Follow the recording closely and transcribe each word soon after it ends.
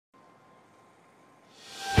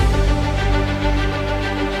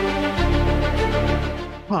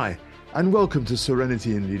Hi, and welcome to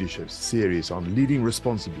Serenity in Leadership series on leading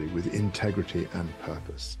responsibly with integrity and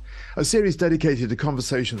purpose. A series dedicated to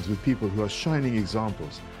conversations with people who are shining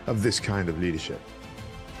examples of this kind of leadership.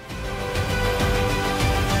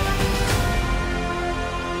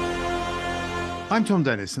 I'm Thom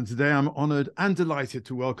Dennis, and today I'm honored and delighted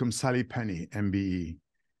to welcome Sally Penni MBE.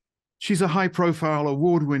 She's a high-profile,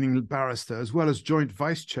 award-winning barrister, as well as joint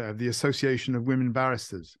vice chair of the Association of Women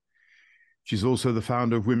Barristers. She's also the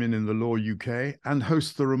founder of Women in the Law UK and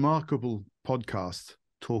hosts the remarkable podcast,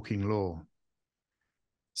 Talking Law.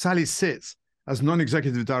 Sally sits as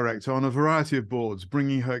non-executive director on a variety of boards,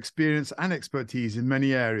 bringing her experience and expertise in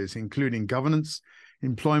many areas, including governance,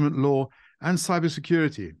 employment law, and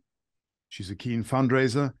cybersecurity. She's a keen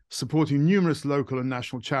fundraiser, supporting numerous local and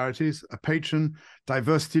national charities, a patron,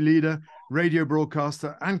 diversity leader, radio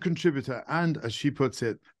broadcaster, and contributor, and, as she puts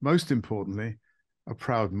it, most importantly, a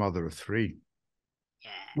proud mother of three.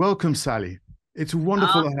 Yeah. Welcome, Sally. It's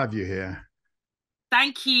wonderful to have you here.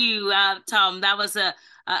 Thank you, Thom. That was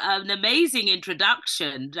an amazing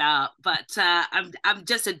introduction, but I'm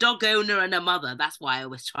just a dog owner and a mother. That's why I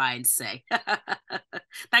was trying to say.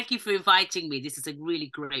 Thank you for inviting me. This is a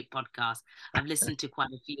really great podcast. I've listened to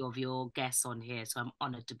quite a few of your guests on here, so I'm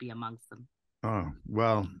honored to be amongst them. Oh,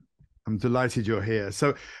 well, I'm delighted you're here.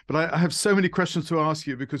 But I have so many questions to ask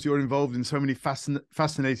you because you're involved in so many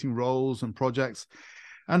fascinating roles and projects.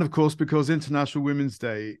 And of course, because International Women's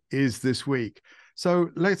Day is this week. So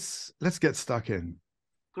let's get stuck in.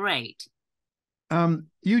 Great.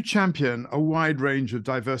 You champion a wide range of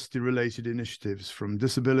diversity-related initiatives from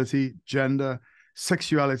disability, gender,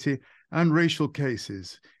 sexuality, and racial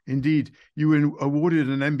cases. Indeed, you were awarded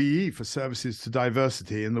an MBE for services to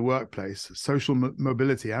diversity in the workplace, social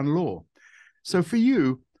mobility, and law. So for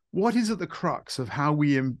you, what is at the crux of how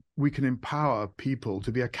we can empower people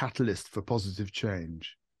to be a catalyst for positive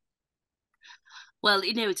change? Well,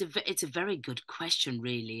 it's a very good question,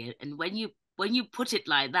 really. And when you put it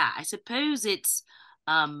like that, I suppose it's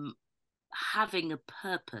having a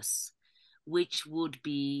purpose which would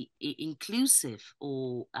be inclusive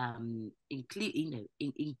or including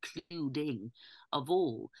of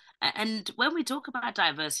all. And when we talk about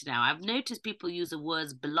diversity now, I've noticed people use the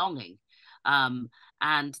words belonging, and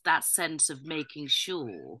that sense of making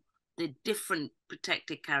sure the different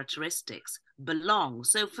protected characteristics belong.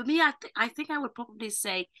 So for me, I think I would probably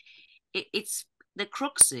say it's the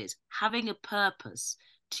crux is having a purpose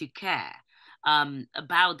to care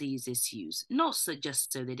about these issues, not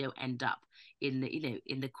just so they don't end up in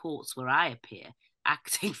the courts where I appear,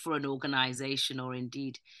 acting for an organization or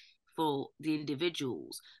indeed for the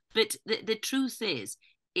individuals. But the truth is,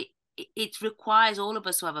 it requires all of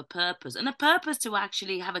us to have a purpose, and a purpose to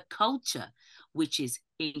actually have a culture which is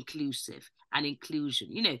inclusive and inclusion.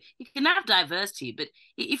 You can have diversity, but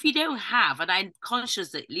if you don't have, and I'm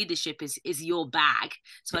conscious that leadership is your bag,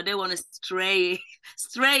 so I don't want to stray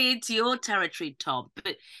into your territory, Thom.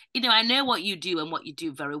 But I know what you do and what you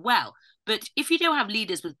do very well. But if you don't have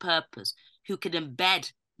leaders with purpose who can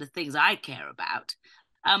embed the things I care about,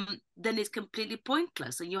 then it's completely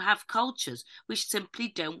pointless. And you have cultures which simply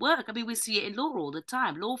don't work. I mean, we see it in law all the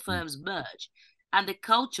time. Law firms merge and the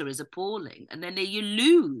culture is appalling. And then you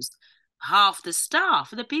lose half the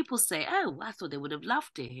staff. And the people say, oh, I thought they would have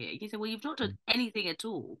loved it here. You say, well, you've not done anything at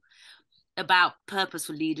all about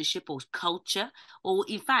purposeful leadership or culture, or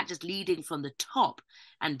in fact, just leading from the top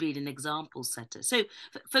and being an example setter. So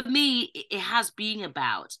for me, it has been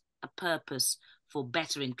about a purpose for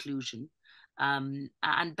better inclusion, and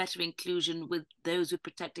better inclusion with those with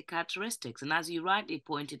protected characteristics. And as you rightly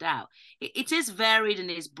pointed out, it is varied and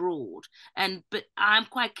is broad. But I'm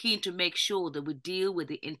quite keen to make sure that we deal with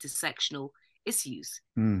the intersectional issues.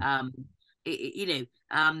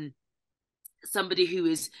 Somebody who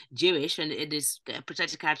is Jewish and it is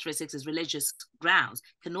protected characteristics as religious grounds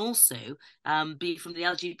can also be from the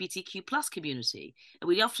LGBTQ plus community. And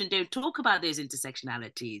we often don't talk about those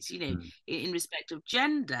intersectionalities, in respect of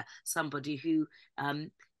gender. Somebody who,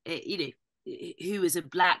 who is a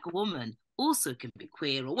Black woman also can be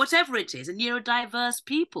queer or whatever it is. And neurodiverse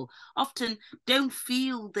people often don't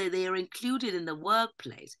feel that they are included in the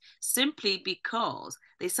workplace simply because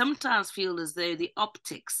they sometimes feel as though the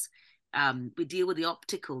optics, we deal with the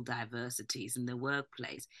optical diversities in the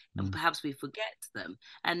workplace and perhaps we forget them.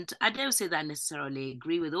 And I don't say that I necessarily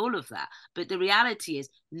agree with all of that, but the reality is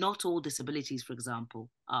not all disabilities, for example,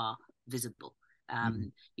 are visible.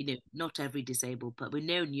 Not every disabled, but we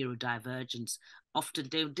know neurodivergence often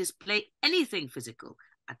don't display anything physical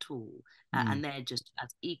at all, and they're just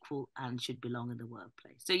as equal and should belong in the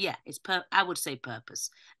workplace. So yeah, I would say purpose,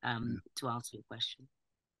 to answer your question.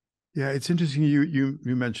 Yeah, it's interesting you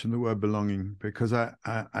mentioned the word belonging, because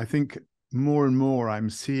I think more and more I'm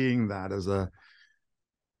seeing that as I'm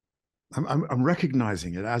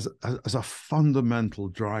recognizing it as a fundamental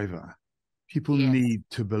driver. People Yes, need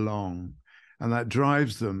to belong, and that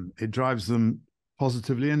drives them. It drives them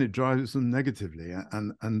positively, and it drives them negatively,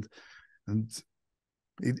 and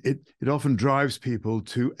it often drives people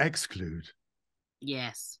to exclude.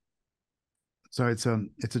 yes. So it's a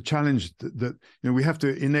challenge that we have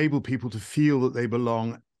to enable people to feel that they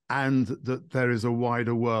belong, and that there is a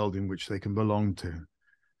wider world in which they can belong to.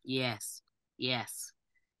 Yes, yes.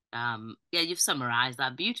 Yeah, you've summarized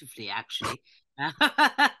that beautifully, actually.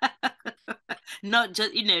 Not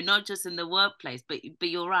just, not just in the workplace, but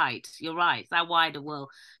you're right. You're right. That wider world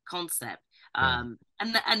concept. Yeah,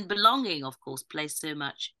 And belonging, of course, plays so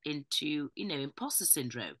much into, imposter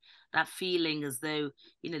syndrome. That feeling as though,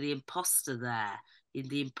 the imposter there, in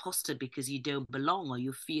the imposter because you don't belong, or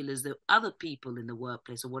you feel as though other people in the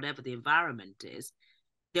workplace or whatever the environment is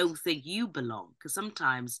don't think you belong. Because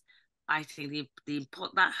sometimes I think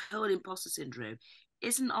that whole imposter syndrome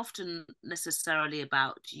isn't often necessarily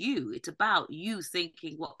about you. It's about you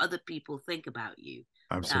thinking what other people think about you.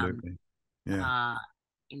 Um, absolutely. Yeah. uh,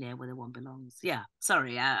 whether one belongs. Yeah.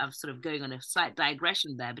 Sorry, I'm sort of going on a slight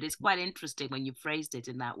digression there, but it's quite interesting when you phrased it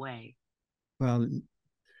in that way. Well,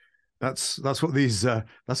 that's what these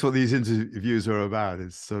interviews are about.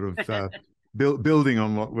 Is sort of building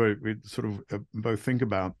on what we sort of both think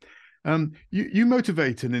about. You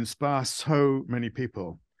motivate and inspire so many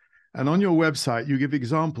people, and on your website you give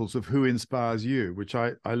examples of who inspires you, which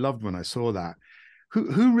I loved when I saw that.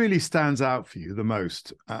 Who really stands out for you the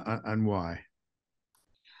most, and why?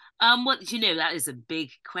 Well, that is a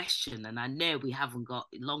big question, and I know we haven't got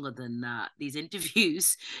longer than these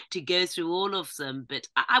interviews to go through all of them. But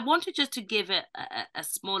I wanted just to give a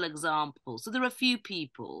small example. So there are a few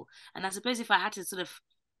people, and I suppose if I had to sort of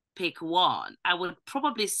pick one, I would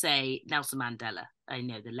probably say Nelson Mandela. I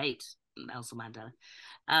know the late Nelson Mandela,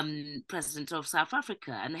 president of South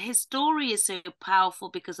Africa. And his story is so powerful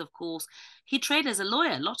because, of course, he trained as a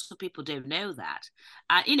lawyer. Lots of people don't know that.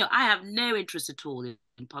 I have no interest at all in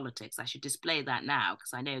politics. I should display that now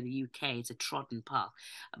because I know the UK is a trodden path.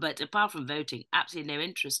 But apart from voting, absolutely no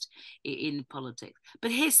interest in politics.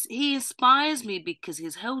 But he inspires me because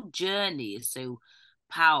his whole journey is so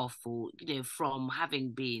powerful, from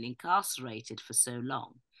having been incarcerated for so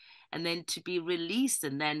long and then to be released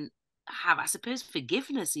and then have, I suppose,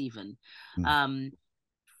 forgiveness even Mm. um,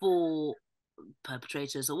 for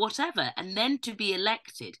perpetrators or whatever, and then to be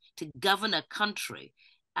elected to govern a country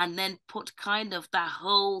and then put kind of that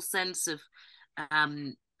whole sense of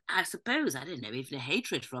I suppose, I don't know, even a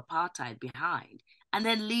hatred for apartheid behind, and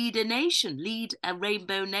then lead a nation, lead a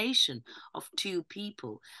rainbow nation of two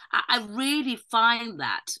people. I really find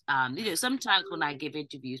that, sometimes when I give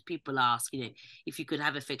interviews, people ask, if you could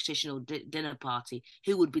have a fictional dinner party,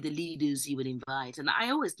 who would be the leaders you would invite? And I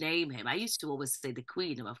always name him. I used to always say the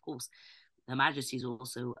Queen, and of course, Her Majesty's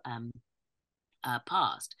also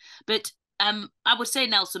passed. But I would say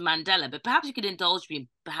Nelson Mandela, but perhaps you could indulge me in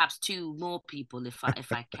perhaps two more people if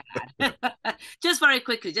I can. Just very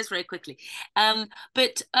quickly, just very quickly.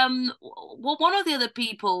 But well, one of the other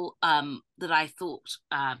people that I thought,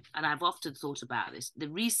 and I've often thought about this, the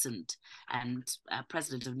recent and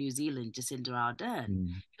president of New Zealand, Jacinda Ardern,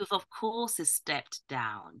 Mm. who of course has stepped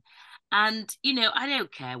down. And I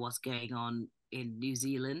don't care what's going on in New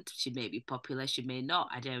Zealand. She may be popular, she may not.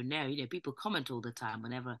 I don't know. People comment all the time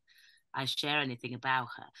whenever I share anything about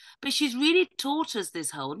her. But she's really taught us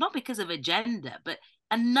this whole, not because of agenda, but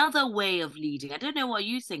another way of leading. I don't know what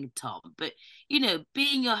you think, Thom, but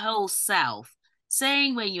being your whole self,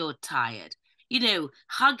 saying when you're tired,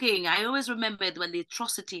 hugging. I always remembered when the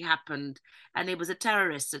atrocity happened, and it was a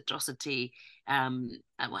terrorist atrocity. I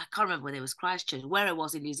can't remember whether it was Christchurch, where it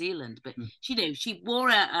was in New Zealand, but Mm. she wore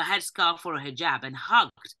a headscarf or a hijab and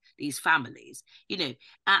hugged these families,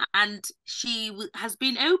 and she has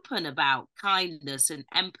been open about kindness and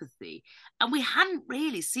empathy, and we hadn't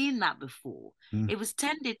really seen that before. Mm. It was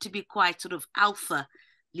tended to be quite sort of alpha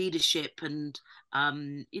leadership, and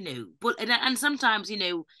but and sometimes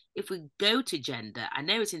if we go to gender, I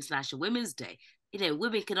know it's International Women's Day,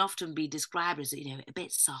 women can often be described as a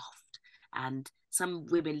bit soft, and some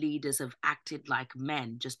women leaders have acted like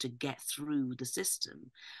men just to get through the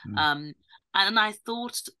system. Mm. um, and I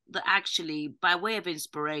thought that actually, by way of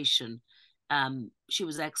inspiration, she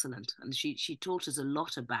was excellent, and she taught us a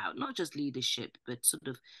lot about not just leadership, but sort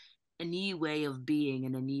of a new way of being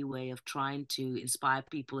and a new way of trying to inspire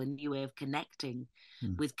people, a new way of connecting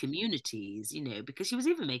with communities, because she was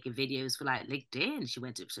even making videos for like LinkedIn. She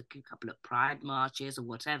went to a couple of pride marches or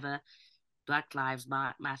whatever, Black Lives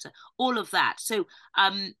Matter, all of that. So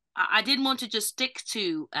I didn't want to just stick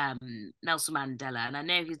to Nelson Mandela, and I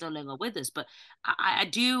know he's no longer with us, but I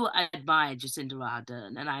do admire Jacinda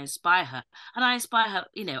Ardern, and I inspire her,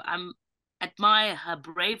 I'm admire her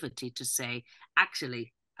bravery to say,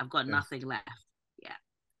 actually, I've got nothing left. Yeah.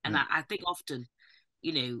 And I think often,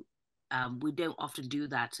 we don't often do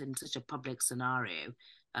that in such a public scenario.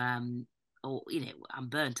 Or, I'm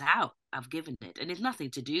burnt out. I've given it. And it's nothing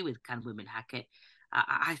to do with Can Women Hack It?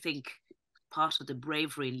 I think part of the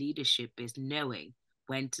bravery and leadership is knowing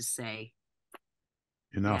when to say,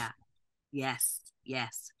 enough. Yes,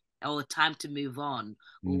 or time to move on,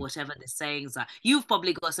 or whatever the sayings are. You've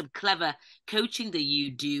probably got some clever coaching that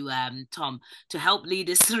you do, Thom, to help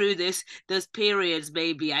lead us through those periods,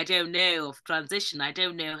 maybe, I don't know, of transition. I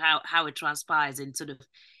don't know how it transpires in sort of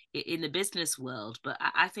in the business world, but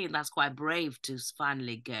I think that's quite brave to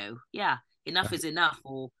finally go, enough is enough,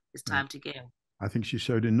 or it's time to go. I think she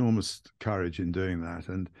showed enormous courage in doing that.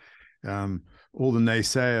 And all the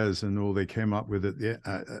naysayers and all they came up with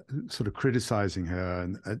sort of criticizing her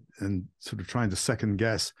and sort of trying to second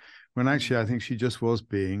guess, when actually I think she just was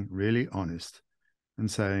being really honest and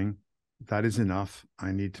saying, that is enough,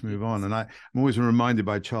 I need to move on. And I'm always reminded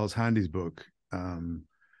by Charles Handy's book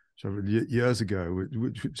years ago,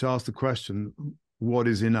 which asked the question, what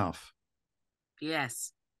is enough?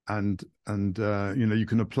 Yes. And you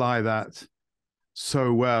can apply that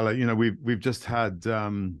so well. We've just had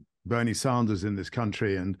Bernie Sanders in this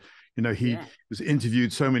country, and he was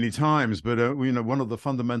interviewed so many times, but one of the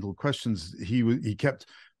fundamental questions he kept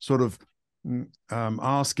sort of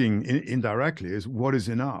asking indirectly is, what is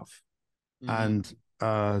enough? And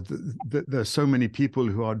there's so many people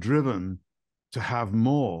who are driven to have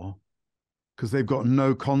more because they've got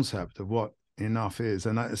no concept of what enough is.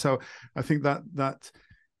 And so I think that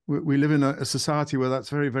we live in a society where that's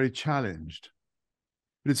very, very challenged.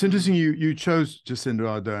 But it's interesting you chose Jacinda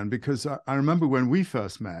Ardern, because I remember when we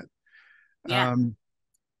first met, it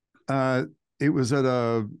was at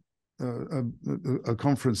a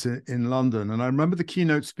conference in London, and I remember the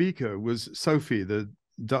keynote speaker was Sophie, the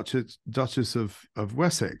Duchess of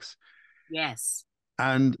Wessex. Yes.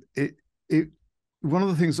 And it one of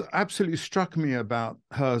the things that absolutely struck me about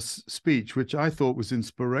her speech, which I thought was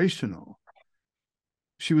inspirational,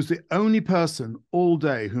 she was the only person all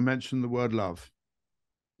day who mentioned the word love.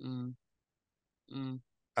 In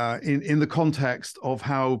the context of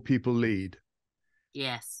how people lead.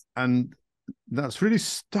 Yes. And that's really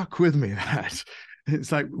stuck with me, that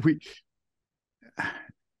it's like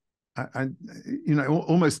I'm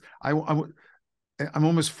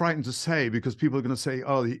almost frightened to say, because people are going to say,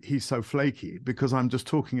 oh, he's so flaky, because I'm just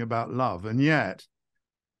talking about love. And yet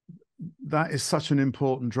that is such an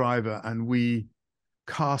important driver, and we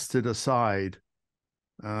cast it aside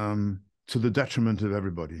to the detriment of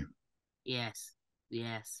everybody. Yes.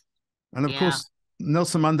 And of course,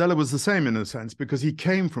 Nelson Mandela was the same in a sense, because he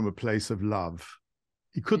came from a place of love.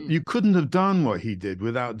 You couldn't have done what he did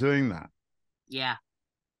without doing that. Yeah.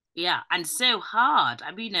 And so hard.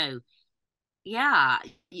 I mean,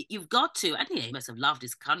 you've got to. I think he must have loved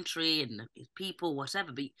his country and his people,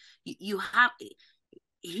 whatever. But you have.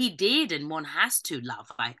 He did, and one has to love,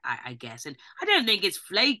 I guess. And I don't think it's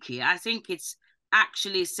flaky. I think it's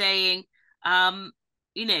actually saying,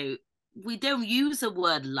 we don't use the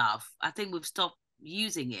word love. I think we've stopped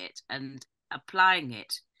using it and applying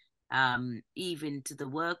it, even to the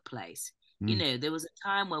workplace. There was a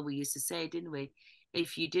time where we used to say, didn't we?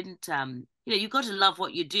 If you didn't, you've got to love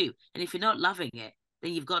what you do. And if you're not loving it,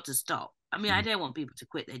 then you've got to stop. I mean, I don't want people to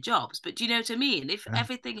quit their jobs, but do you know what I mean? If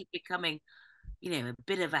everything is becoming, a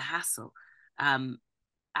bit of a hassle,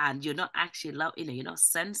 and you're not actually you're not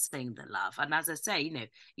sensing the love. And as I say,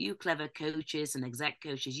 you clever coaches and exec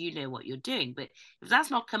coaches, know what you're doing. But if that's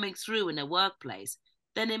not coming through in a workplace,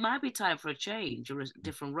 then it might be time for a change or a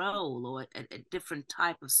different role or a different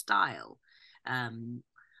type of style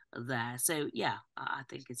there. So, I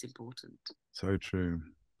think it's important. So true.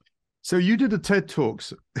 So you did a TED Talk.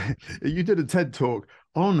 You did a TED Talk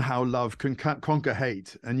on how love can conquer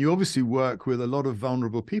hate. And you obviously work with a lot of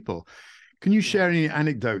vulnerable people. Can you share any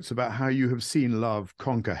anecdotes about how you have seen love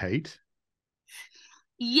conquer hate?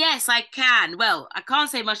 Yes, I can. Well, I can't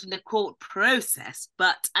say much in the court process,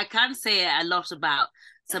 but I can say a lot about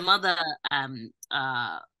some other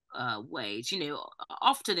wage.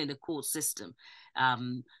 Often in a court system,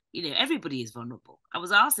 everybody is vulnerable. I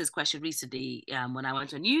was asked this question recently when I went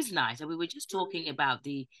to a news night, and we were just talking about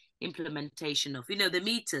the implementation of, the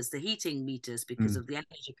meters, the heating meters, because of the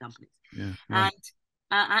energy companies. Yeah, yeah.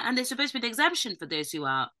 And there's supposed to be an exemption for those who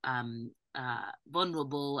are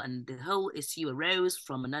vulnerable, and the whole issue arose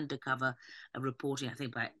from an undercover reporting, I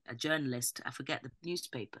think, by a journalist. I forget the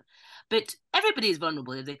newspaper, but everybody is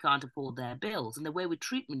vulnerable if they can't afford their bills, and the way we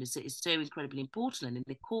treat them is so incredibly important. And in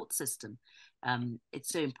the court system, it's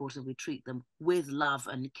so important we treat them with love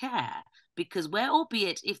and care, because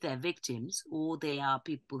albeit if they're victims or they are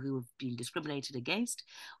people who have been discriminated against,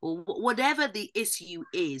 or whatever the issue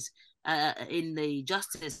is, in the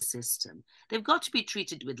justice system, they've got to be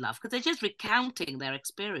treated with love, because they're just recounting their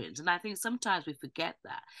experience. And I think sometimes we forget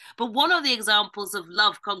that. But one of the examples of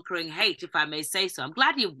love conquering hate, if I may say so, I'm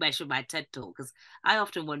glad you mentioned my TED talk, because I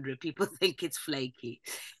often wonder if people think it's flaky,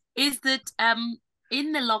 is that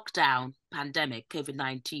in the lockdown pandemic,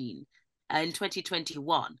 COVID-19, in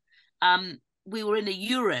 2021, we were in the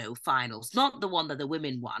Euro finals, not the one that the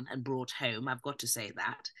women won and brought home. I've got to say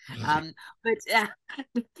that. But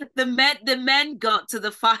the men got to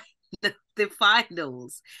the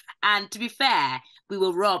finals, and to be fair, we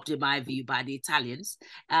were robbed, in my view, by the Italians.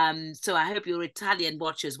 So I hope your Italian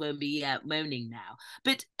watchers won't be moaning now.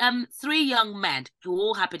 But 3 young men who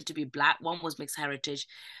all happened to be black, one was mixed heritage,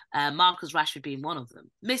 Marcus Rashford being one of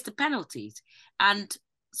them, missed the penalties, and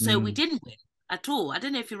so we didn't win at all. I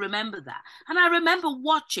don't know if you remember that. And I remember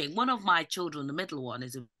watching, one of my children, the middle one,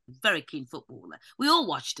 is a very keen footballer. We all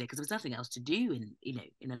watched it because there was nothing else to do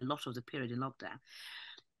in a lot of the period in lockdown.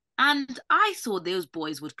 And I thought those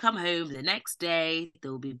boys would come home the next day.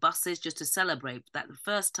 There would be buses just to celebrate that the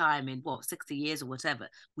first time in 60 years or whatever,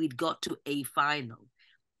 we'd got to a final.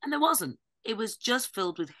 And there wasn't. It was just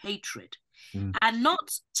filled with hatred. And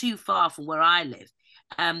not too far from where I live,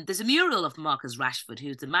 there's a mural of Marcus Rashford,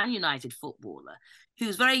 who's the Man United footballer,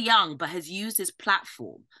 who's very young but has used his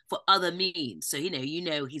platform for other means. So,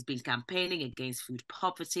 he's been campaigning against food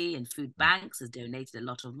poverty, and food banks, has donated a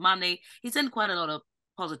lot of money. He's done quite a lot of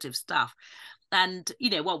positive stuff. And,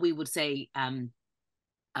 what we would say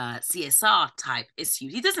CSR type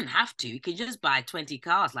issues. He doesn't have to. He can just buy 20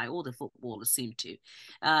 cars like all the footballers seem to,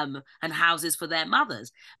 and houses for their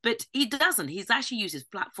mothers. But he doesn't. He's actually used his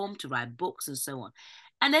platform to write books and so on.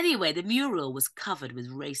 And anyway, the mural was covered with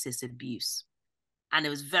racist abuse, and it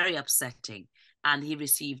was very upsetting. And he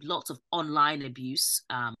received lots of online abuse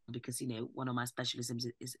because, one of my specialisms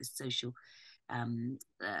is social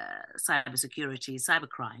cybersecurity,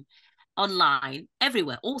 cybercrime. Online,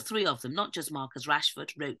 everywhere, all 3 of them, not just Marcus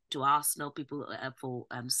Rashford, wrote to Arsenal, people for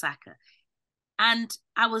Saka. And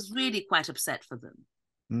I was really quite upset for them.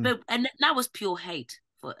 And that was pure hate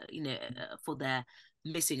for their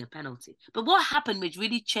missing a penalty. But what happened, which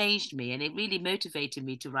really changed me, and it really motivated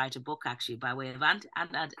me to write a book, actually, by way of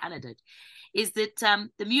anecdote, is that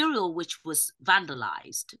the mural, which was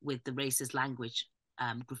vandalized with the racist language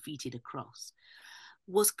graffitied across,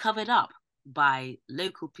 was covered up by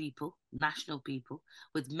local people, national people,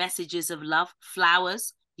 with messages of love,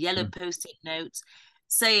 flowers, yellow Post-it notes,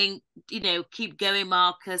 saying, keep going,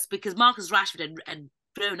 Marcus, because Marcus Rashford had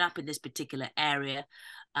grown up in this particular area,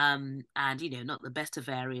 and not the best of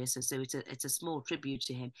areas, so it's a small tribute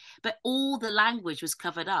to him. But all the language was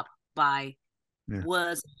covered up by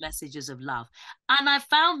words and messages of love. And I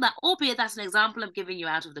found that, albeit that's an example I'm giving you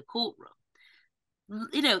out of the courtroom,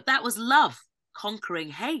 that was love conquering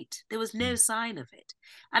hate. There was no sign of it.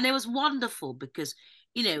 And it was wonderful because,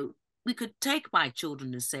 we could take my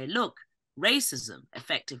children and say, look, racism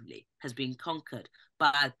effectively has been conquered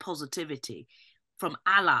by positivity from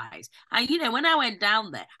allies. And, when I went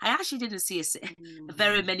down there, I actually didn't see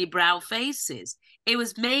very many brown faces. It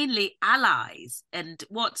was mainly allies and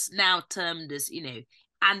what's now termed as,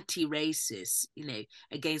 anti-racist,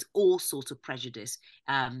 against all sorts of prejudice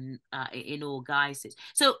in all guises.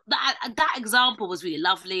 So that example was really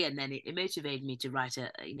lovely, and then it motivated me to write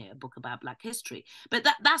a book about Black history. But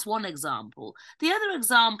that's one example. The other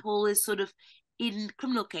example is sort of in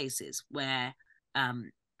criminal cases where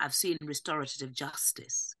I've seen restorative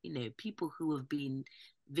justice, people who have been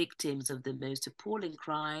victims of the most appalling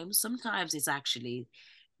crimes. Sometimes it's actually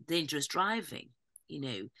dangerous driving,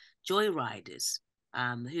 joyriders,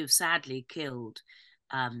 who've sadly killed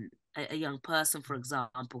a young person, for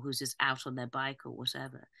example, who's just out on their bike or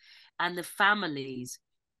whatever. And the families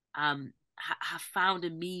have found a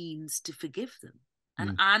means to forgive them.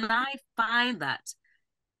 And I find that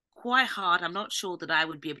quite hard. I'm not sure that I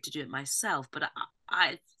would be able to do it myself, but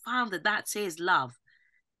I found that is love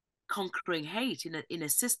conquering hate in a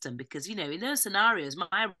system, because in those scenarios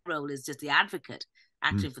my role is just the advocate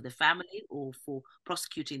acting for the family or for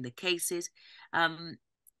prosecuting the cases, and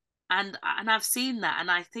I've seen that, and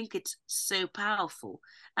I think it's so powerful.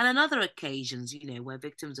 And on other occasions, where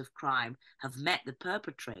victims of crime have met the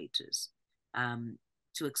perpetrators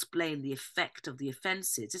to explain the effect of the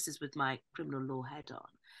offences. This is with my criminal law head on,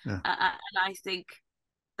 and I think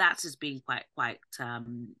that has been quite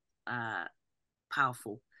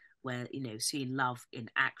powerful, where seeing love in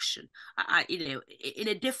action, in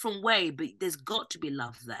a different way, but there's got to be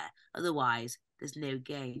love there, otherwise there's no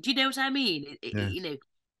gain. Do you know what I mean? Yes.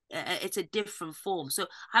 It's a different form. So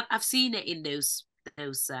I've seen it in those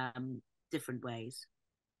different ways.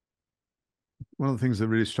 One of the things that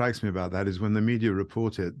really strikes me about that is when the media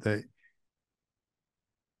report it, they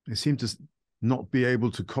seem to not be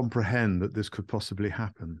able to comprehend that this could possibly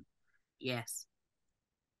happen. Yes.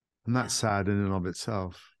 And that's sad in and of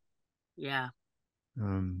itself. Yeah.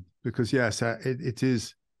 Because yes, it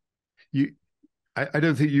is. I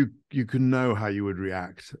don't think you can know how you would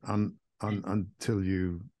react until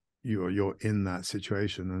you're in that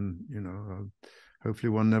situation, and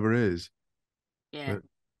hopefully one never is. Yeah.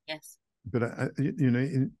 Yes. But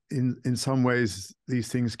in some ways these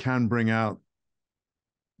things can bring out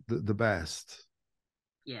the best.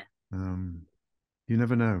 Yeah. You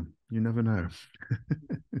never know. You never know.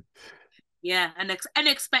 Yeah,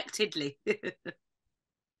 unexpectedly.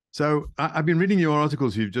 So I've been reading your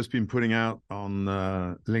articles you've just been putting out on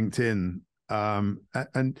LinkedIn,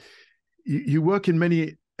 and you work in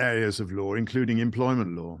many areas of law, including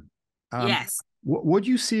employment law. Yes. What do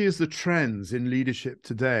you see as the trends in leadership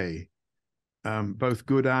today, both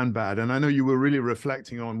good and bad? And I know you were really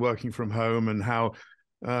reflecting on working from home and how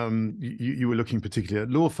you were looking particularly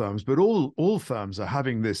at law firms, but all firms are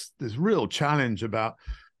having this real challenge about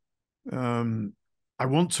I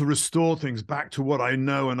want to restore things back to what I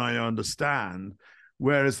know and I understand,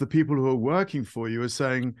 whereas the people who are working for you are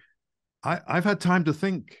saying, I've had time to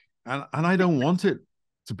think, and I don't want it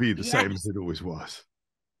to be the same as it always was.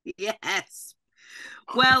 Yes.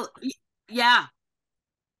 Well, yeah.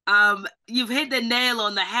 You've hit the nail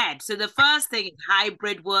on the head. So the first thing is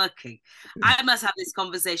hybrid working. I must have this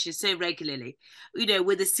conversation so regularly,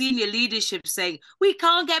 with the senior leadership saying, we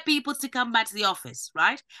can't get people to come back to the office,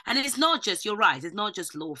 right? And it's not just, you're right, it's not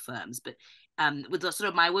just law firms, but with the sort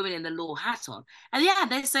of my women in the law hat on. And yeah,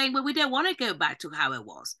 they're saying, well, we don't want to go back to how it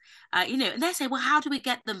was. And they're saying, well, how do we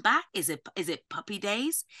get them back? Is it puppy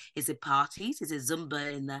days? Is it parties? Is it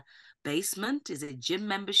Zumba in the basement? Is it gym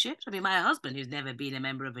memberships? I mean, my husband, who's never been a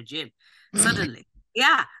member of a gym, suddenly,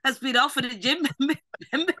 has been offered a gym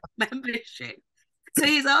membership. So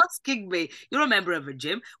he's asking me, you're a member of a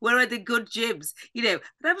gym, where are the good gyms? And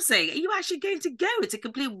I'm saying, are you actually going to go? It's a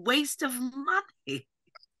complete waste of money.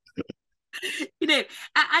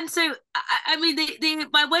 And so I mean,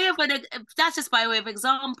 by way of that's just by way of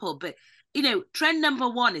example, but trend number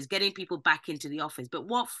one is getting people back into the office. But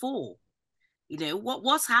what for?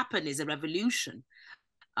 What's happened is a revolution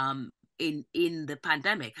in the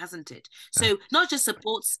pandemic, hasn't it? So not just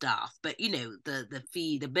support staff, but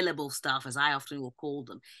the billable staff, as I often will call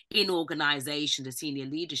them, in organization, the senior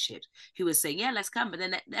leadership, who are saying, yeah, let's come. But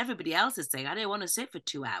then everybody else is saying, I don't want to sit for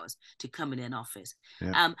 2 hours to come in an office.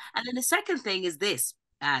 And then the second thing is this,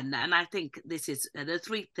 and I think this is there are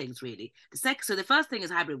three things really. So the first thing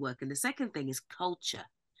is hybrid work, and the second thing is culture,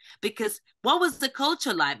 because what was the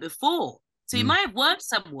culture like before? So you might have worked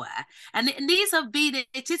somewhere, and these have been,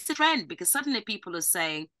 it is a trend, because suddenly people are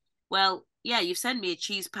saying, well, yeah, you've sent me a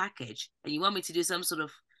cheese package and you want me to do some sort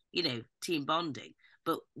of, team bonding,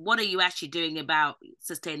 but what are you actually doing about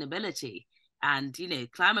sustainability and,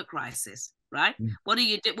 climate crisis, right? What do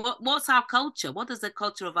you do? What's our culture? What is the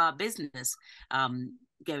culture of our business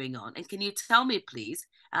going on? And can you tell me, please?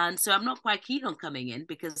 And so I'm not quite keen on coming in,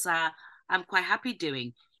 because I'm quite happy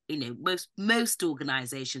doing, most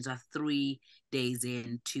organizations are 3 days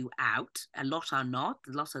in, 2 out. A lot are not.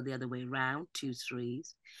 A lot are the other way around, 2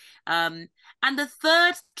 3s. And the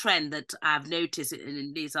third trend that I've noticed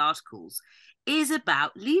in these articles is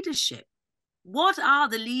about leadership. What are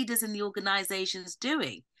the leaders in the organizations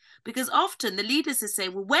doing? Because often the leaders are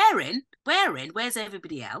saying, well, where's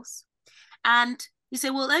everybody else? And you say,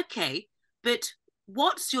 well, okay, but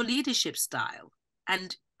what's your leadership style?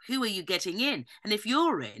 And who are you getting in? And if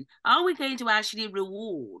you're in, are we going to actually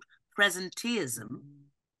reward presenteeism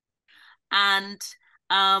and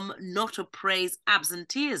not appraise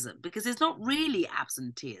absenteeism? Because it's not really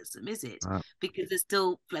absenteeism, is it? Because there's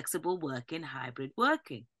still flexible working, hybrid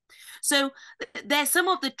working. So there's some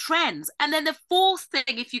of the trends. And then the fourth thing,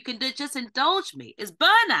 if you can just indulge me, is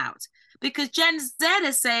burnout. Because Gen Z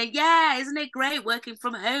is saying, yeah, isn't it great working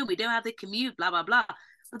from home? We don't have the commute, blah, blah, blah.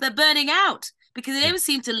 But they're burning out because they don't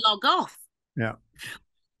seem to log off. Yeah.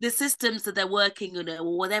 The systems that they're working on,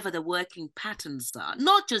 or whatever the working patterns are,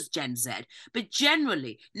 not just Gen Z, but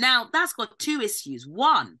generally. Now, that's got two issues.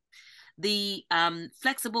 One, the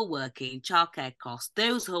flexible working, childcare costs,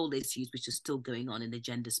 those whole issues which are still going on in the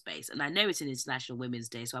gender space. And I know it's an International Women's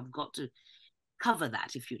Day, so I've got to cover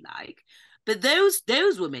that, if you like. But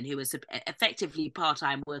those women who are effectively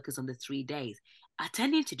part-time workers on the 3 days are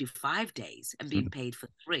tending to do 5 days and being paid for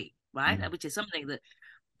 3, right? Which is something that,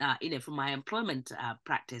 from my employment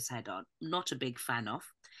practice head on, not a big fan of.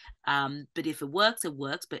 But if it works, it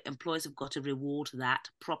works. But employers have got to reward that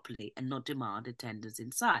properly and not demand attendance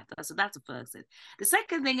inside. That's the first thing. The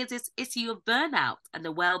second thing is this issue of burnout and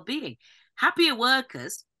the well-being. Happier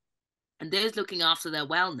workers and those looking after their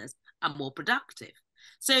wellness are more productive.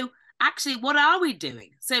 So actually, what are we doing?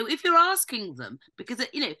 So if you're asking them, because,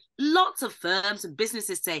 lots of firms and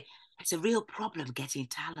businesses say it's a real problem getting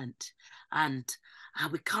talent, and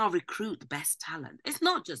we can't recruit the best talent. It's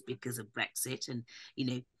not just because of Brexit and,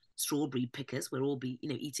 strawberry pickers. We'll all be,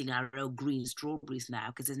 eating our own green strawberries now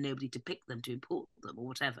because there's nobody to pick them, to import them or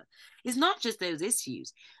whatever. It's not just those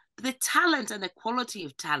issues. But the talent and the quality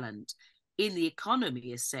of talent in the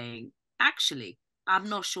economy is saying, actually, I'm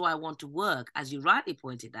not sure I want to work, as you rightly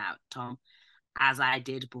pointed out, Thom, as I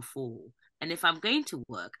did before. And if I'm going to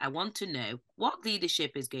work, I want to know what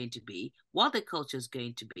leadership is going to be, what the culture is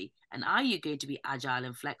going to be, and are you going to be agile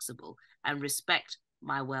and flexible and respect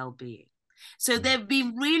my well-being? So there have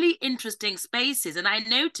been really interesting spaces, and I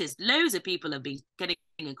noticed loads of people have been getting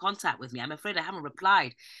in contact with me. I'm afraid I haven't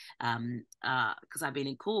replied because I've been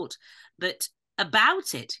in court, but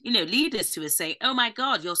about it, leaders who are saying, oh my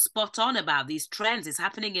God, you're spot on about these trends. It's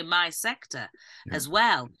happening in my sector as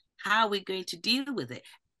well. How are we going to deal with it?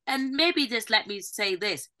 And maybe just let me say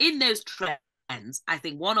this, in those trends, I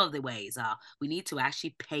think one of the ways are we need to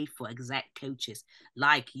actually pay for exec coaches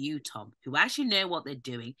like you, Thom, who actually know what they're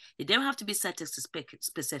doing. They don't have to be sector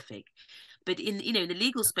specific, but in the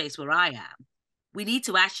legal space where I am, we need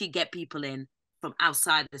to actually get people in from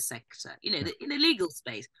outside the sector. In the legal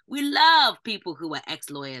space, we love people who are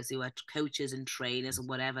ex-lawyers, who are coaches and trainers and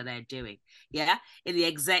whatever they're doing. Yeah, in the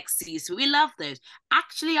exec C-suite, we love those.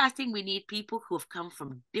 Actually, I think we need people who have come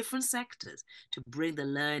from different sectors to bring the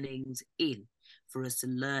learnings in for us to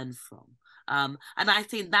learn from. And I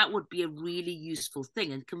think that would be a really useful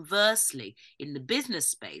thing. And conversely, in the business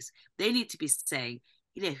space, they need to be saying,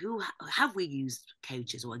 who have we used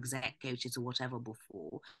coaches or exec coaches or whatever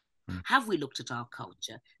before? Have we looked at our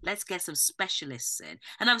culture? Let's get some specialists in.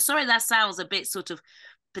 And I'm sorry that sounds a bit sort of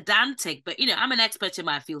pedantic, but I'm an expert in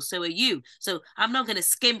my field, so are you. So I'm not going to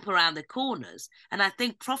skimp around the corners. And I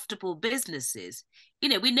think profitable businesses,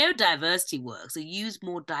 we know diversity works. So use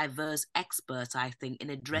more diverse experts, I think, in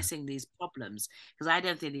addressing these problems. Because I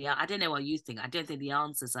don't know what you think. I don't think the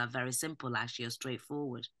answers are very simple, actually, or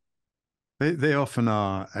straightforward. They often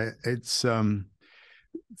are. It's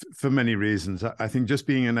for many reasons. I think just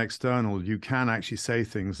being an external, you can actually say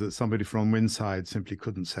things that somebody from inside simply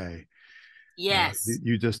couldn't say. Yes.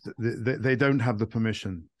 They don't have the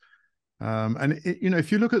permission. And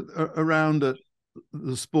if you look at around at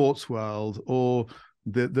the sports world or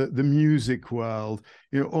the music world,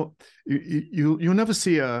 you'll never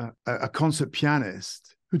see a concert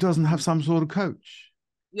pianist who doesn't have some sort of coach.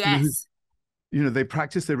 Yes. They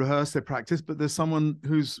practice, they rehearse, they practice, but there's someone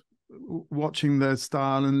who's watching their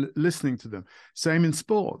style and listening to them. Same in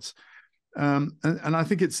sports. And I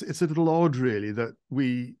think it's a little odd, really, that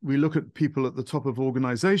we look at people at the top of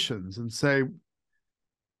organizations and say,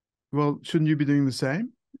 well, shouldn't you be doing the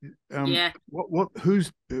same? Yeah. What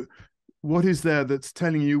is there that's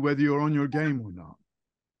telling you whether you're on your game or not?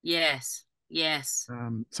 Yes.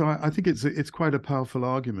 So I think it's quite a powerful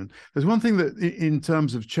argument. There's one thing that, in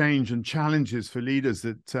terms of change and challenges for leaders,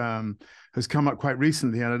 that has come up quite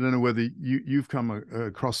recently, and I don't know whether you've come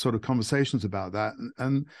across sort of conversations about that,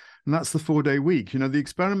 and that's the 4-day week. The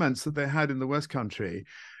experiments that they had in the West Country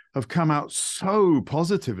have come out so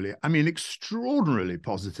positively. I mean, extraordinarily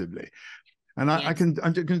positively. And I can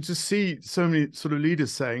just see so many sort of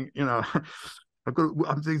leaders saying, I've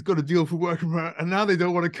got a deal for working from home, and now they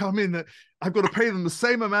don't want to come in. That I've got to pay them the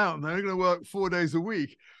same amount, and they're going to work 4 days a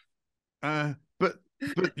week. But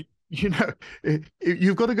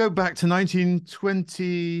you've got to go back to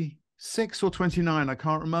 1926 or 29, I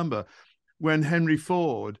can't remember, when Henry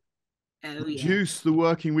Ford reduced the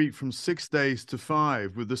working week from 6 days to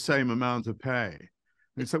 5 with the same amount of pay.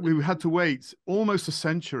 It's like we had to wait almost a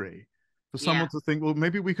century for someone to think, well,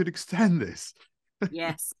 maybe we could extend this.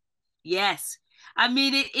 Yes. Yes. I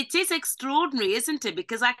mean, it is extraordinary, isn't it?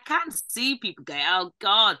 Because I can't see people going, oh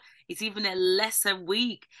God, it's even a lesser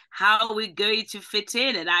week. How are we going to fit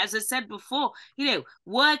in? And as I said before,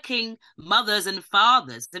 working mothers and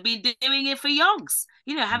fathers have been doing it for yonks,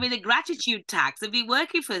 having the gratitude tax, have been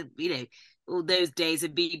working for, all those days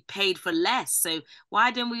have been paid for less. So why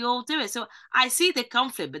don't we all do it? So I see the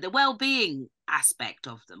conflict, but the well-being aspect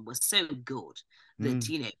of them was so good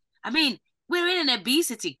that, I mean, we're in an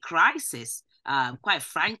obesity crisis. Quite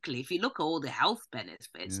frankly, if you look at all the health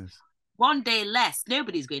benefits, one day less,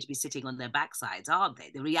 nobody's going to be sitting on their backsides, are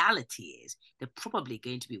they? The reality is they're probably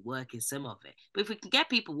going to be working some of it. But if we can get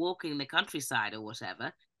people walking in the countryside or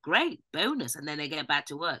whatever, great, bonus. And then they get back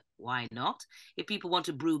to work. Why not? If people want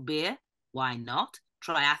to brew beer, why not?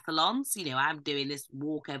 Triathlons, I'm doing this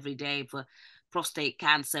walk every day for prostate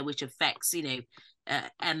cancer, which affects,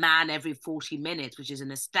 a man every 40 minutes, which is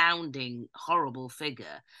an astounding, horrible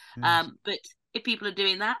figure. But if people are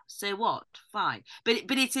doing that, so what? Fine. But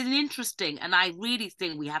it's an interesting, and I really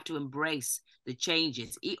think we have to embrace the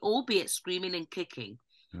changes, albeit screaming and kicking,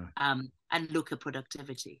 and look at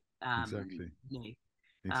productivity. Exactly.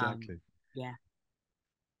 Exactly. Yeah.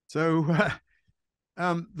 So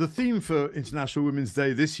the theme for International Women's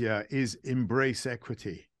Day this year is Embrace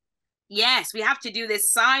Equity. Yes, we have to do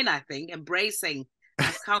this sign, I think, embracing.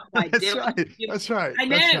 I can't quite do it. That's right. I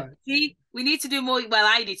know. That's right. See, we need to do more. Well,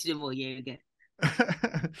 I need to do more yoga.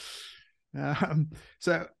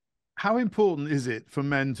 So how important is it for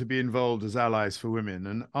men to be involved as allies for women?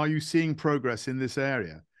 And are you seeing progress in this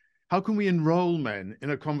area? How can we enroll men in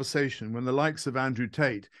a conversation when the likes of Andrew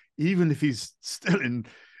Tate, even if he's still in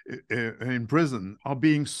prison, are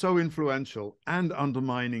being so influential and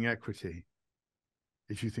undermining equity?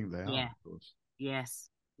 If you think they are, of course. Yes.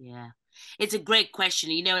 Yeah. It's a great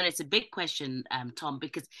question, and it's a big question, Tom,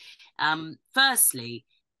 because firstly,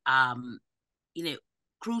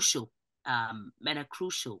 crucial. Men are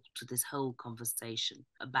crucial to this whole conversation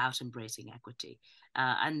about embracing equity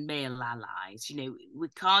and male allies. We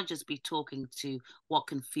can't just be talking to what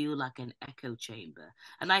can feel like an echo chamber.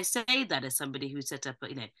 And I say that as somebody who set up,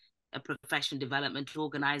 a professional development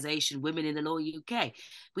organization, Women in the Law UK.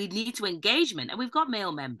 We need to engagement. And we've got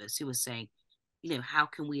male members who are saying, how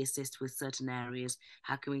can we assist with certain areas?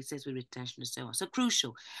 How can we assist with retention and so on? So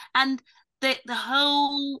crucial. And the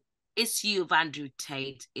whole issue of Andrew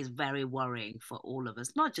Tate is very worrying for all of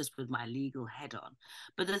us, not just with my legal head on,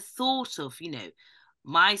 but the thought of,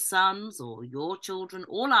 my sons or your children,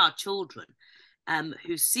 all our children,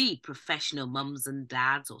 who see professional mums and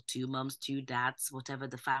dads, or two mums, two dads, whatever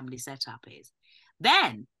the family setup is,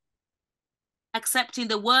 then accepting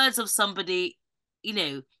the words of somebody,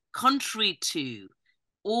 contrary to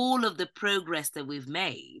all of the progress that we've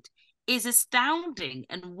made, is astounding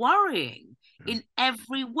and worrying in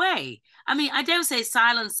every way. I mean, I don't say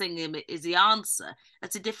silencing him is the answer.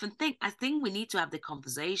 That's a different thing. I think we need to have the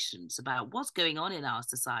conversations about what's going on in our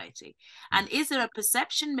society. And is there a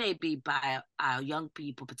perception maybe by our young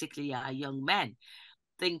people, particularly our young men,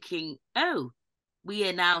 thinking, oh, we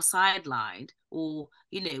are now sidelined, or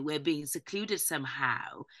we're being secluded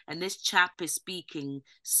somehow, and this chap is speaking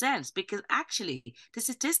sense? Because actually the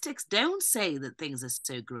statistics don't say that things are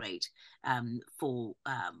so great for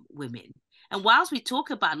women. And whilst we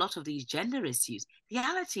talk about a lot of these gender issues, the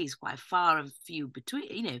reality is quite far and few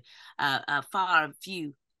between, far and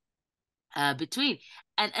few between.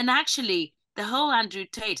 And actually the whole Andrew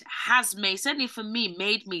Tate has certainly for me,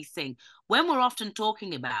 made me think, when we're often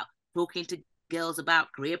talking to girls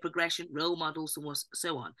about career progression, role models, and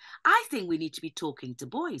so on, I think we need to be talking to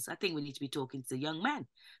boys. I think we need to be talking to young men.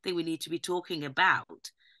 I think we need to be talking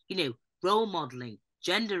about, role modeling,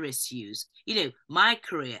 gender issues, my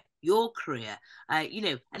career, your career,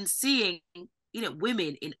 and seeing,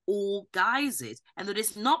 women in all guises, and that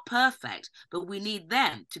it's not perfect, but we need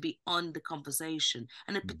them to be on the conversation,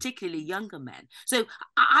 and particularly younger men. So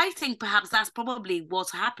I think perhaps that's probably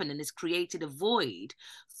what's happened, and has created a void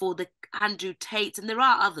for the Andrew Tate, and there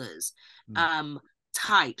are others,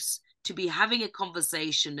 types, to be having a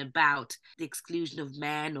conversation about the exclusion of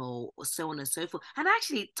men, or so on and so forth. And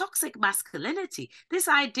actually toxic masculinity, this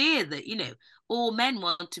idea that, all men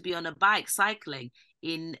want to be on a bike cycling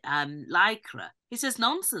in Lycra, he says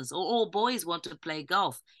nonsense. Or all boys want to play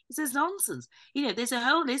golf, he says nonsense. There's a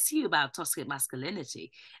whole issue about toxic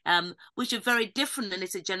masculinity, which are very different, and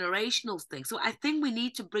it's a generational thing. So I think we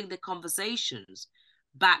need to bring the conversations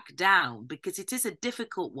back down, because it is a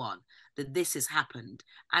difficult one that this has happened,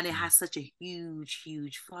 and it has such a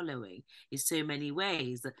huge following in so many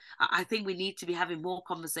ways that I think we need to be having more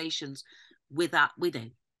conversations with our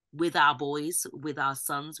boys, with our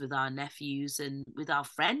sons, with our nephews, and with our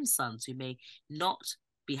friends' sons who may not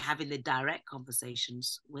be having the direct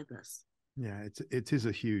conversations with us. Yeah, it is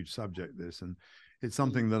a huge subject, this, and it's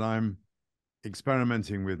something that I'm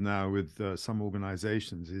experimenting with now with some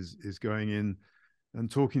organizations, is going in and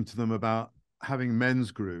talking to them about having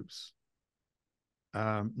men's groups,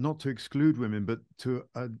 not to exclude women, but to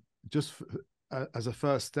as a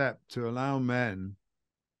first step, to allow men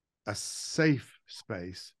a safe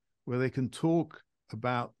space where they can talk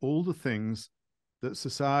about all the things that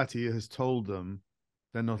society has told them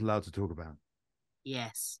they're not allowed to talk about.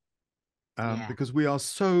 Yes. Because we are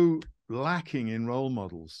so lacking in role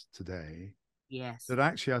models today. Yes. That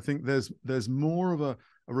actually I think there's more of a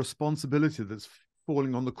responsibility that's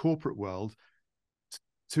falling on the corporate world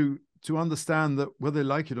to understand that whether they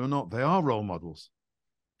like it or not, they are role models.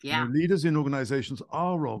 Yeah. Leaders in organizations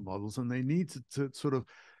are role models, and they need to sort of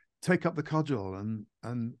take up the cudgel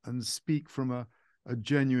and speak from a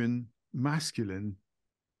genuine masculine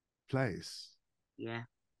place. Yeah.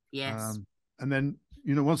 Yes. And then,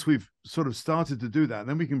 once we've sort of started to do that,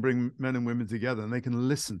 then we can bring men and women together and they can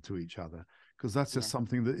listen to each other, because that's just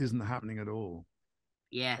something that isn't happening at all.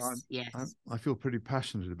 Yes. So yes. I feel pretty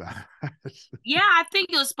passionate about it. Yeah, I think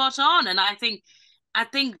you're spot on. And I think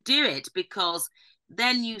do it, because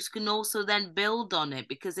then you can also then build on it,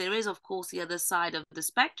 because there is, of course, the other side of the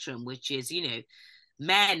spectrum, which is,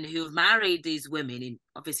 men who've married these women in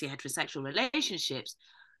obviously heterosexual relationships,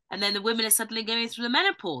 and then the women are suddenly going through the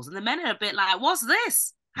menopause, and the men are a bit like, what's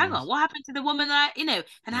this? Hang on, what happened to the woman that,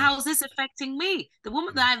 and how is this affecting me? The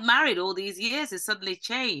woman that I've married all these years has suddenly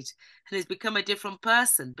changed and has become a different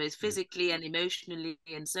person, both physically and emotionally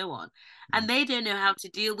and so on. And they don't know how to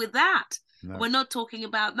deal with that. No. We're not talking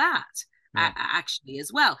about that actually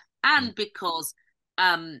as well. And because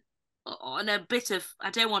on a bit of,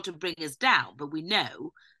 I don't want to bring us down, but we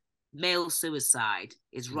know male suicide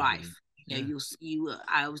is rife. I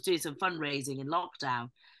was doing some fundraising in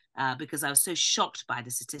lockdown because I was so shocked by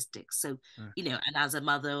the statistics. So, and as a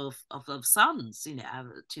mother of sons, I have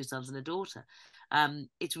 2 sons and a daughter,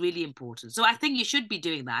 it's really important. So I think you should be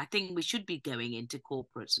doing that. I think we should be going into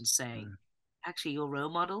corporates and saying, actually, you're role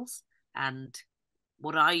models, and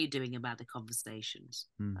what are you doing about the conversations?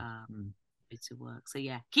 To work. So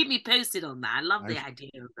keep me posted on that. I love the idea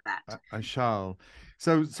of that. I shall.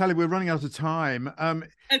 So Sally, we're running out of time.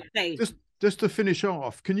 Okay. Just to finish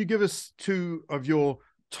off, can you give us 2 of your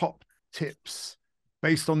top tips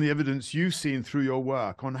based on the evidence you've seen through your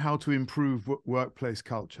work on how to improve workplace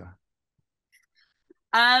culture?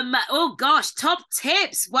 Oh gosh, top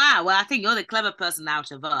tips. Wow. Well, I think you're the clever person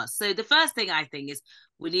out of us. So the first thing I think is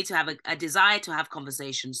we need to have a desire to have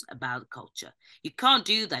conversations about culture. You can't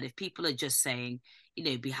do that if people are just saying,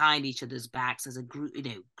 behind each other's backs as a group,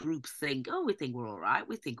 group think, oh, we think we're all right,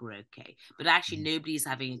 we think we're okay. But actually nobody's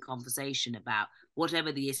having a conversation about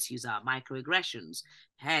whatever the issues are, microaggressions,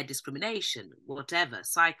 hair discrimination, whatever,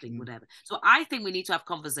 cycling, whatever. So I think we need to have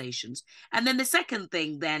conversations. And then the second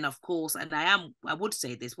thing then, of course, and I would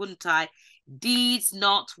say this, wouldn't I? Deeds,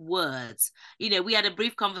 not words. We had a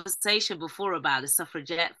brief conversation before about the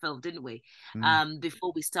suffragette film, didn't we?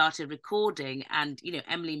 Before we started recording, and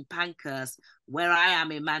Emmeline Pankhurst, where I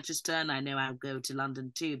am in Manchester, and I know I'll go to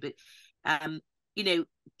London too, but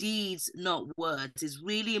deeds, not words, is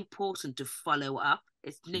really important to follow up.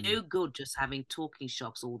 It's no good just having talking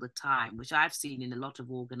shops all the time, which I've seen in a lot of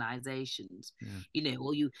organizations,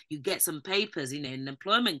 or you get some papers, in an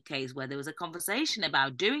employment case where there was a conversation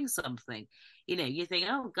about doing something, you think,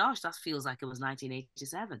 oh gosh, that feels like it was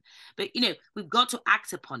 1987. But, we've got to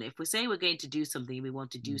act upon it. If we say we're going to do something, we want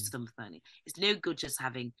to do something. It's no good just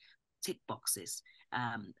having tick boxes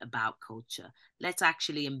about culture. Let's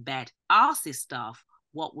actually embed, ask this staff,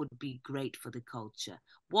 what would be great for the culture,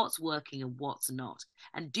 what's working and what's not,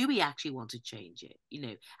 and do we actually want to change it,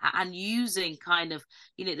 and using kind of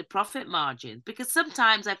the profit margin, because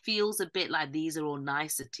sometimes I feels a bit like these are all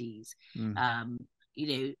niceties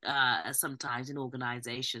sometimes in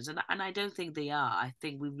organizations, and I don't think they are. I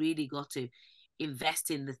think we really got to invest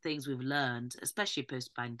in the things we've learned, especially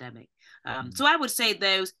post-pandemic. So I would say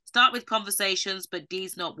those, start with conversations, but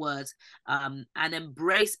deeds, not words, and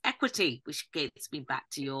embrace equity, which gets me back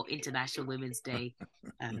to your International Women's Day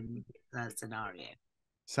scenario.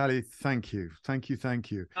 Sally, thank you.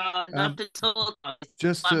 Not at all.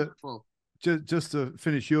 Just to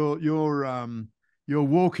finish, you're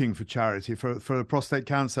walking for charity for prostate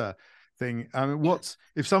cancer thing. I mean, what's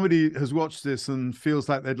if somebody has watched this and feels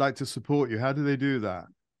like they'd like to support you, how do they do that?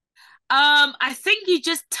 I think you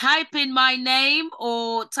just type in my name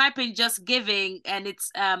or type in Just Giving, and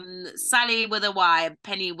it's Sally with a Y,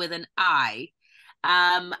 Penny with an I.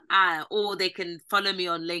 Or they can follow me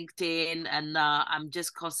on LinkedIn, and I'm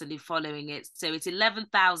just constantly following it. So it's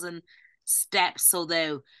 11,000 steps.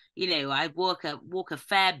 Although I walk a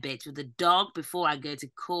fair bit with the dog before I go to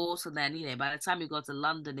court, and then by the time you go to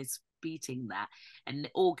London, it's beating that, and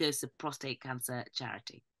it all goes to prostate cancer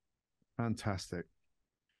charity. Fantastic.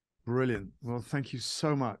 Brilliant. Well, thank you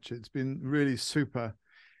so much. It's been really super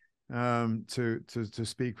to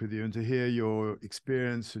speak with you and to hear your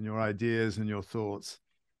experience and your ideas and your thoughts.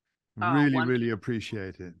 Really, really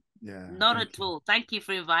appreciate it. Yeah. Not at all. Thank you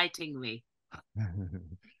for inviting me.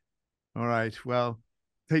 All right. Well,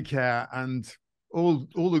 take care, and all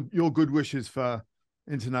your good wishes for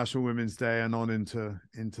International Women's Day and on into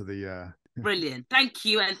the Brilliant. Thank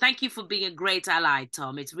you. And thank you for being a great ally,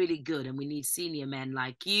 Thom. It's really good. And we need senior men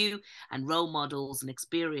like you and role models and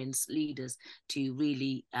experienced leaders to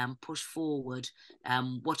really push forward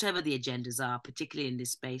whatever the agendas are, particularly in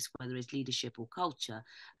this space, whether it's leadership or culture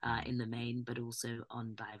in the main, but also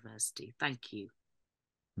on diversity. Thank you.